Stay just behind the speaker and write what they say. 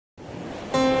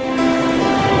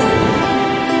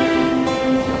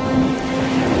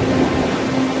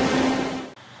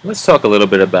Let's talk a little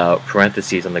bit about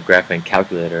parentheses on the graphing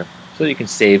calculator so that you can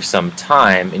save some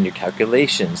time in your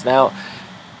calculations. Now,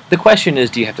 the question is,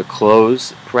 do you have to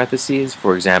close parentheses?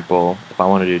 For example, if I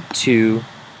want to do 2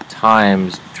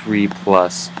 times 3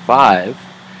 plus 5,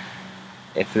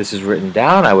 if this is written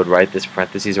down, I would write this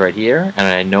parentheses right here, and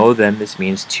I know then this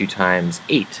means 2 times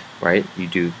 8, right?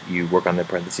 You work on the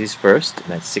parentheses first, and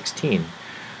that's 16.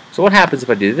 So what happens if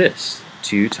I do this?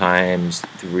 2 times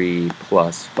 3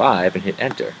 plus 5 and hit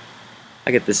enter. I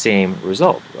get the same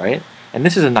result, right? And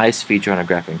this is a nice feature on a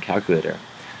graphing calculator.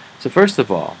 So first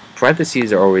of all,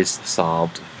 parentheses are always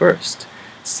solved first.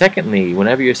 Secondly,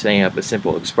 whenever you're setting up a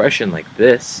simple expression like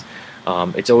this,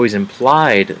 it's always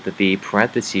implied that the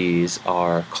parentheses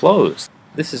are closed.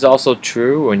 This is also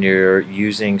true when you're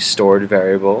using stored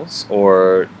variables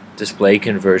or display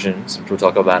conversions, which we'll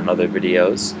talk about in other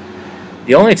videos.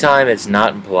 The only time it's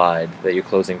not implied that you're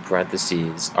closing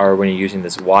parentheses are when you're using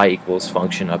this y equals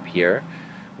function up here.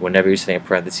 Whenever you're setting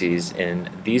parentheses in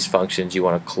these functions, you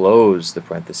want to close the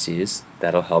parentheses.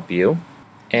 That'll help you.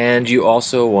 And you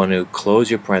also want to close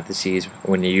your parentheses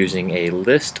when you're using a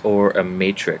list or a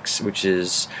matrix, which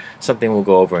is something we'll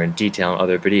go over in detail in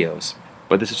other videos.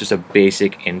 But this is just a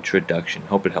basic introduction.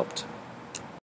 Hope it helped.